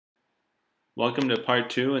Welcome to part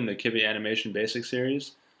 2 in the Kivy Animation Basics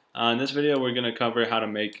series. In this video we're going to cover how to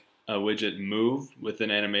make a widget move with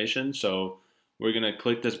an animation. So we're going to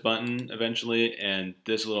click this button eventually and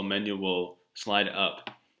this little menu will slide up.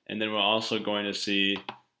 And then we're also going to see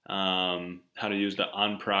how to use the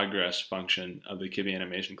onProgress function of the Kivy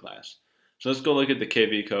animation class. So let's go look at the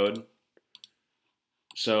Kivy code.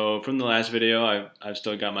 So from the last video I've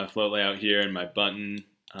still got my float layout here and my button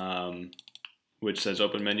which says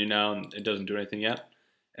open menu now, and it doesn't do anything yet.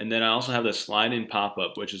 And then I also have the sliding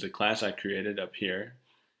pop-up, which is a class I created up here.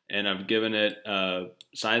 And I've given it a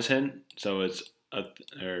size hint, so it's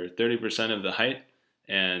 30% of the height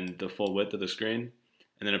and the full width of the screen,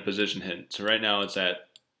 and then a position hint. So right now it's at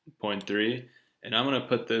 0.3, and I'm going to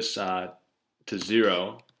put this to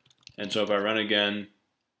 0. And so if I run again,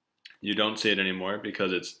 you don't see it anymore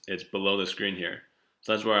because it's below the screen here.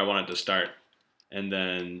 So that's where I want it to start, and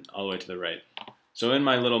then all the way to the right. So in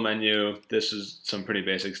my little menu, this is some pretty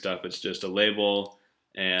basic stuff. It's just a label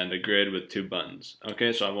and a grid with 2 buttons.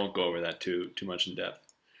 Okay, so I won't go over that too much in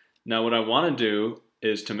depth. Now what I want to do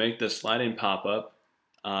is to make the sliding pop-up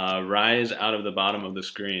rise out of the bottom of the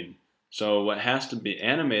screen. So what has to be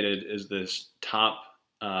animated is this top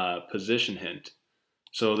position hint.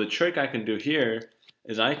 So the trick I can do here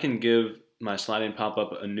is I can give my sliding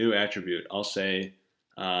pop-up a new attribute. I'll say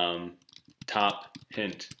top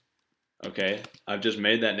hint. Okay, I've just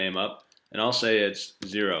made that name up, and I'll say it's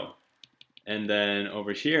 0. And then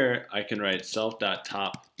over here, I can write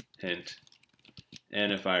self.top hint.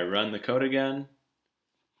 And if I run the code again,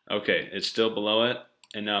 okay, it's still below it.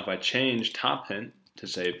 And now if I change top hint to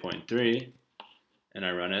say 0.3, and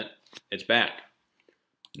I run it, it's back.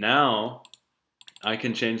 Now I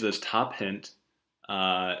can change this top hint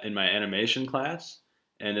in my animation class,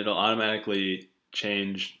 and it'll automatically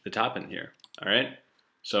change the top hint here. All right.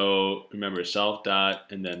 So remember self dot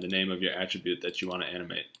and then the name of your attribute that you want to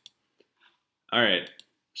animate. All right.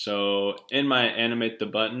 So in my animate the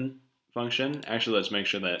button function, actually let's make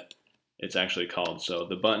sure that it's actually called. So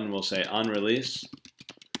the button will say on release,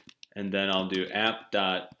 and then I'll do app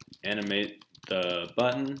dot animate the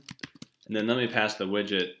button, and then let me pass the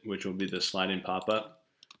widget, which will be the sliding pop-up.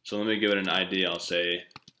 So let me give it an ID. I'll say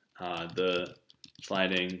the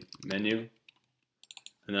sliding menu,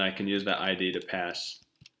 and then I can use that ID to pass.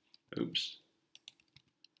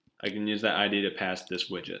 I can use that ID to pass this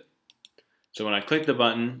widget. So when I click the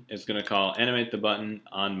button, it's going to call animate the button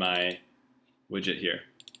on my widget here.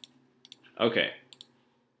 Okay,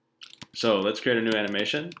 so let's create a new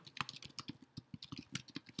animation.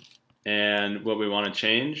 And what we want to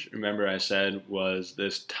change, remember I said, was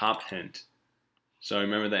this top hint. So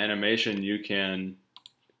remember the animation, you can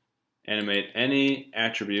animate any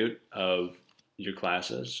attribute of your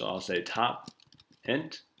classes. So I'll say top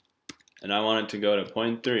hint, and I want it to go to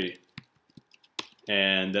 0.3.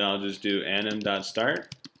 And then I'll just do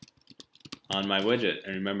anim.start on my widget.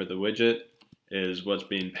 And remember the widget is what's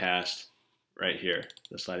being passed right here,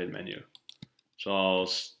 the slided menu. So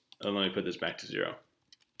let me put this back to 0.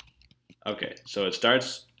 Okay, so it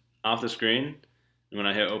starts off the screen, and when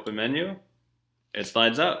I hit open menu, it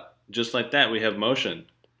slides up. Just like that, we have motion.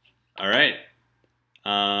 All right.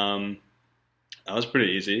 That was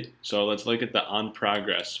pretty easy. So let's look at the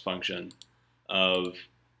onProgress function of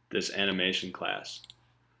this animation class.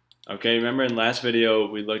 Okay, remember in last video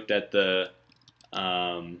we looked at the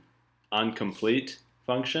onComplete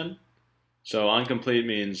function. So onComplete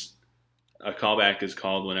means a callback is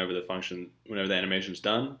called whenever the animation is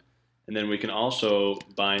done, and then we can also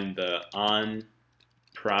bind the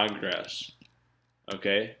onProgress.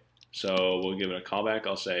 Okay, so we'll give it a callback.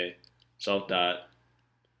 I'll say self dot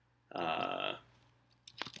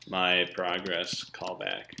my progress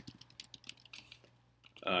callback.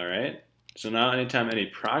 All right, so now anytime any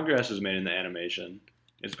progress is made in the animation,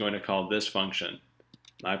 it's going to call this function,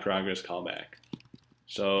 my progress callback.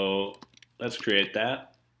 So let's create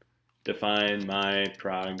that. Define my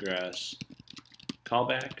progress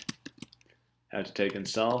callback. Have to take in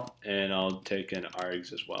self, and I'll take in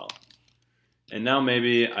args as well. And now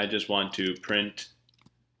maybe I just want to print,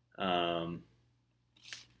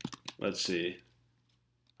 let's see,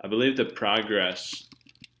 I believe the progress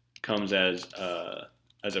comes as a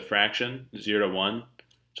fraction, 0 to 1.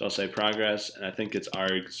 So I'll say progress, and I think it's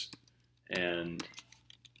args, and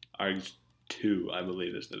args 2, I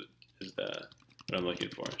believe, is what I'm looking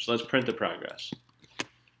for. So let's print the progress.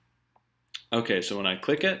 Okay, so when I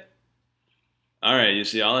click it, all right, you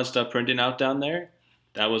see all that stuff printing out down there?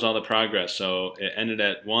 That was all the progress. So it ended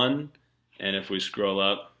at 1, and if we scroll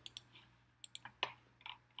up,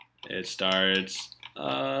 it starts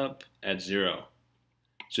up at 0.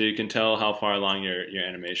 So you can tell how far along your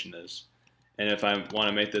animation is. And if I want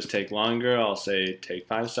to make this take longer, I'll say take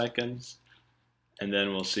 5 seconds. And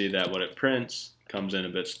then we'll see that what it prints comes in a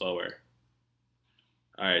bit slower.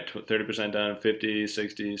 All right, 30% done, 50,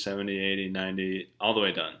 60, 70, 80, 90, all the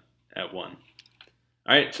way done at 1. All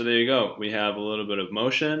right, so there you go. We have a little bit of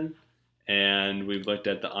motion, and we've looked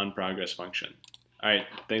at the onProgress function. All right,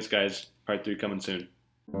 thanks guys. Part 3 coming soon.